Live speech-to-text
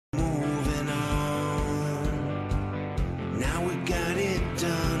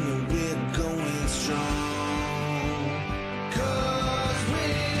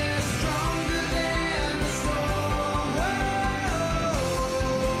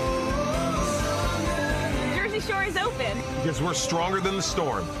because we're stronger than the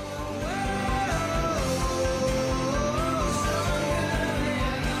storm.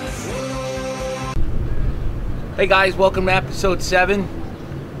 Hey guys, welcome to episode 7.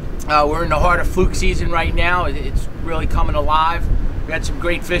 We're in the heart of fluke season right now. It's really coming alive. We had some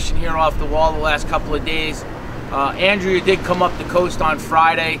great fishing here off the wall the last couple of days. Andrea did come up the coast on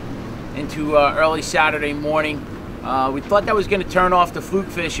Friday into early Saturday morning. We thought that was going to turn off the fluke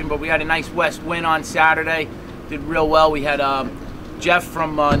fishing, but we had a nice west wind on Saturday. Did real well. We had Jeff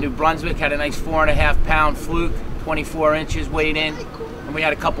from New Brunswick had a nice 4.5 pound fluke, 24 inches weighed in. And we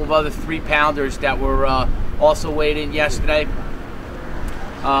had a couple of other 3-pounders that were also weighed in yesterday.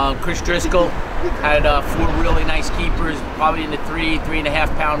 Chris Driscoll had 4 really nice keepers, probably in the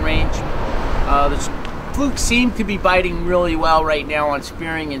 3.5 pound range. The fluke seem to be biting really well right now on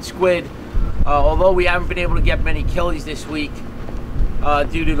spearing and squid, although we haven't been able to get many killies this week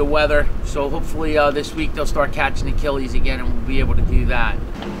due to the weather. So hopefully this week they'll start catching the killies again and we'll be able to do that.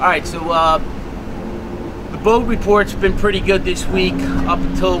 Alright, so the boat report's been pretty good this week up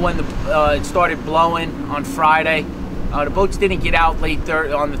until when it started blowing on Friday. The boats didn't get out late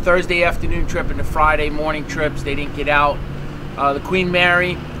on the Thursday afternoon trip and the Friday morning trips. They didn't get out. The Queen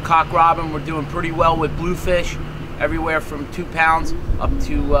Mary, Cock Robin were doing pretty well with bluefish, everywhere from 2 pounds up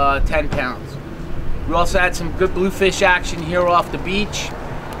to 10 pounds. We also had some good bluefish action here off the beach.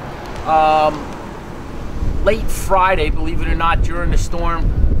 Late Friday, believe it or not, during the storm,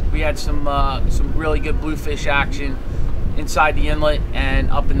 we had some really good bluefish action inside the inlet and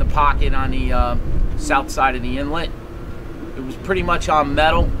up in the pocket on the south side of the inlet. It was pretty much on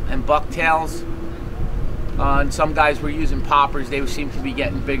metal and bucktails. And some guys were using poppers. They seem to be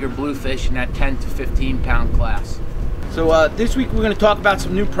getting bigger bluefish in that 10 to 15 pound class. So this week we're going to talk about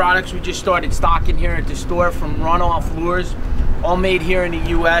some new products we just started stocking here at the store from Runoff Lures, all made here in the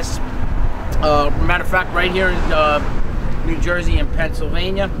U.S. Matter of fact, right here in New Jersey and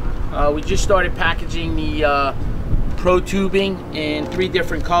Pennsylvania. We just started packaging the Pro tubing in 3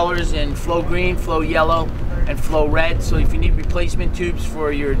 different colors, in Flow Green, Flow Yellow, and Flow Red. So if you need replacement tubes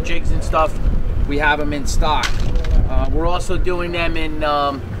for your jigs and stuff, we have them in stock. We're also doing them in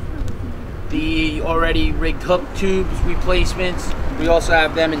the already rigged hook tubes replacements. We also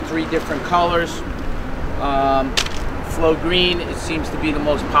have them in 3 different colors. Flow Green, it seems to be the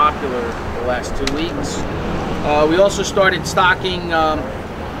most popular the last 2 weeks. We also started stocking,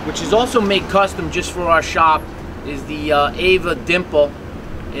 which is also made custom just for our shop, is the Ava Dimple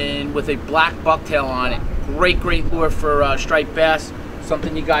with a black bucktail on it. Great lure for striped bass.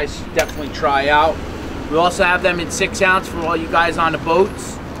 Something you guys should definitely try out. We also have them in 6 ounce for all you guys on the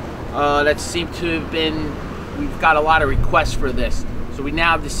boats. That seemed to have been, we've got a lot of requests for this. So we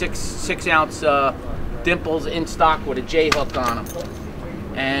now have the 6 ounce dimples in stock with a J hook on them.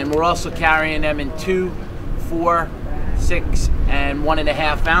 And we're also carrying them in 2, 4, 6, and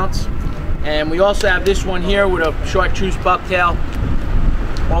 1.5 ounce. And we also have this one here with a chartreuse bucktail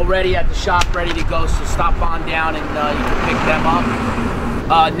already at the shop, ready to go. So stop on down and you can pick them up.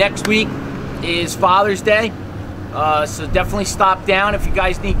 Next week is Father's Day, so definitely stop down. If you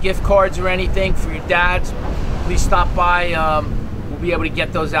guys need gift cards or anything for your dads, please stop by. We'll be able to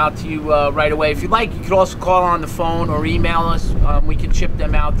get those out to you right away. If you'd like, you could also call on the phone or email us. We can ship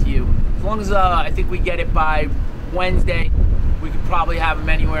them out to you. As long as I think we get it by Wednesday, we could probably have them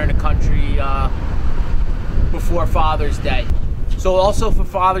anywhere in the country before Father's Day. So also for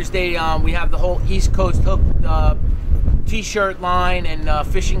Father's Day, we have the whole East Coast Hook t-shirt line and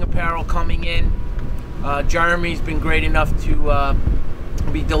fishing apparel coming in. Jeremy's been great enough to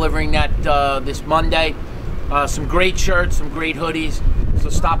be delivering that this Monday. Some great shirts, some great hoodies. So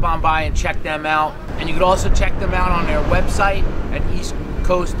stop on by and check them out. And you can also check them out on their website at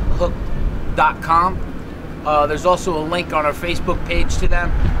eastcoasthook.com. There's also a link on our Facebook page to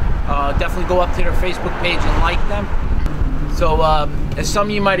them. Definitely go up to their Facebook page and like them. So as some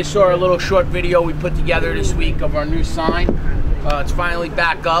of you might have saw a little short video we put together this week of our new sign. It's finally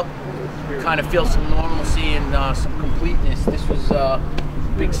back up. We kind of feel some normalcy and some completeness. This was a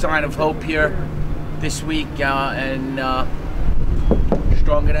big sign of hope here this week, and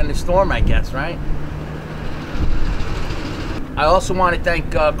stronger than the storm, I guess, right? I also want to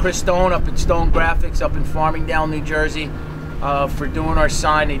thank Chris Stone up at Stone Graphics up in Farmingdale, New Jersey, for doing our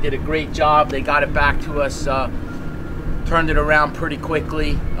sign. They did a great job. They got it back to us, turned it around pretty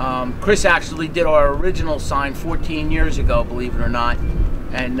quickly. Chris actually did our original sign 14 years ago, believe it or not,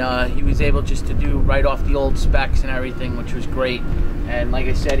 and he was able just to do right off the old specs and everything, which was great. And like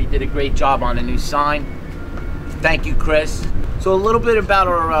I said, he did a great job on the new sign. Thank you, Chris. So a little bit about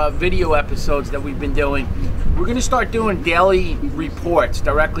our video episodes that we've been doing. we're gonna start doing daily reports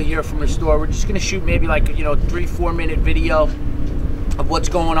directly here from the store. We're just gonna shoot maybe like, 3-4 minute video of what's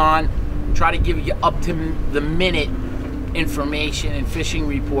going on. Try to give you up to the minute information and fishing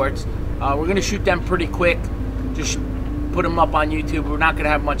reports. We're gonna shoot them pretty quick. Just put them up on YouTube. We're not gonna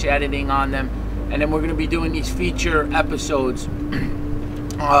have much editing on them. And then we're gonna be doing these feature episodes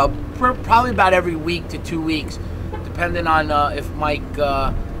probably about every week to 2 weeks, depending on if Mike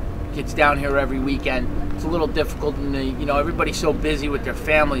gets down here every weekend. It's a little difficult, and everybody's so busy with their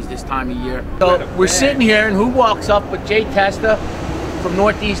families this time of year. So we're sitting here, and who walks up with Jay Testa from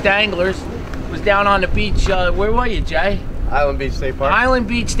Northeast Anglers. Was down on the beach. Where were you, Jay? Island Beach State Park. Island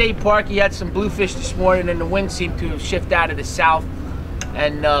Beach State Park. He had some bluefish this morning, and the wind seemed to shift out of the south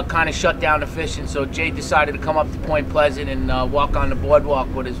and kind of shut down the fishing. So Jay decided to come up to Point Pleasant and walk on the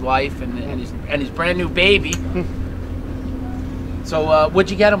boardwalk with his wife and his brand new baby. So what'd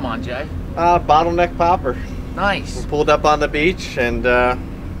you get him on, Jay? Bottleneck popper. Nice. We pulled up on the beach, and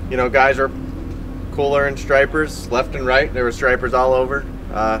guys were cooler and stripers left and right. There were stripers all over.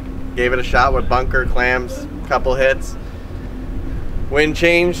 Gave it a shot with bunker, clams, couple hits. Wind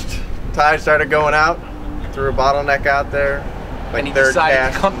changed, tide started going out, threw a bottleneck out there. And he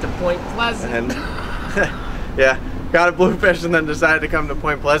decided to come to Point Pleasant. And yeah, got a bluefish and then decided to come to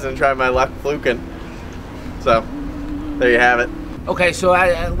Point Pleasant and try my luck fluking. So there you have it. Okay, so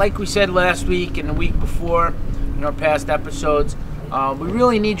like we said last week and the week before in our past episodes, we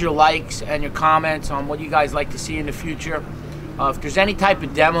really need your likes and your comments on what you guys like to see in the future. If there's any type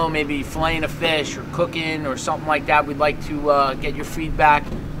of demo, maybe filleting a fish or cooking or something like that, we'd like to get your feedback.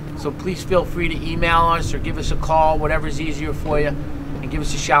 So please feel free to email us or give us a call, whatever's easier for you, and give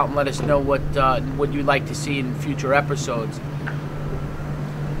us a shout and let us know what you'd like to see in future episodes.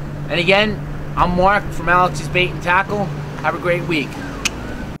 And again, I'm Mark from Alex's Bait and Tackle. Have a great week.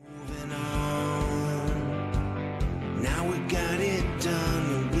 Now we got it done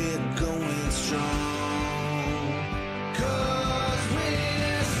and we're going strong. 'Cause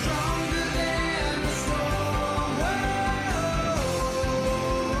we're stronger than the storm.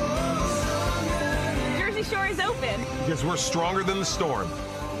 Jersey Shore is open. Because we're stronger than the storm.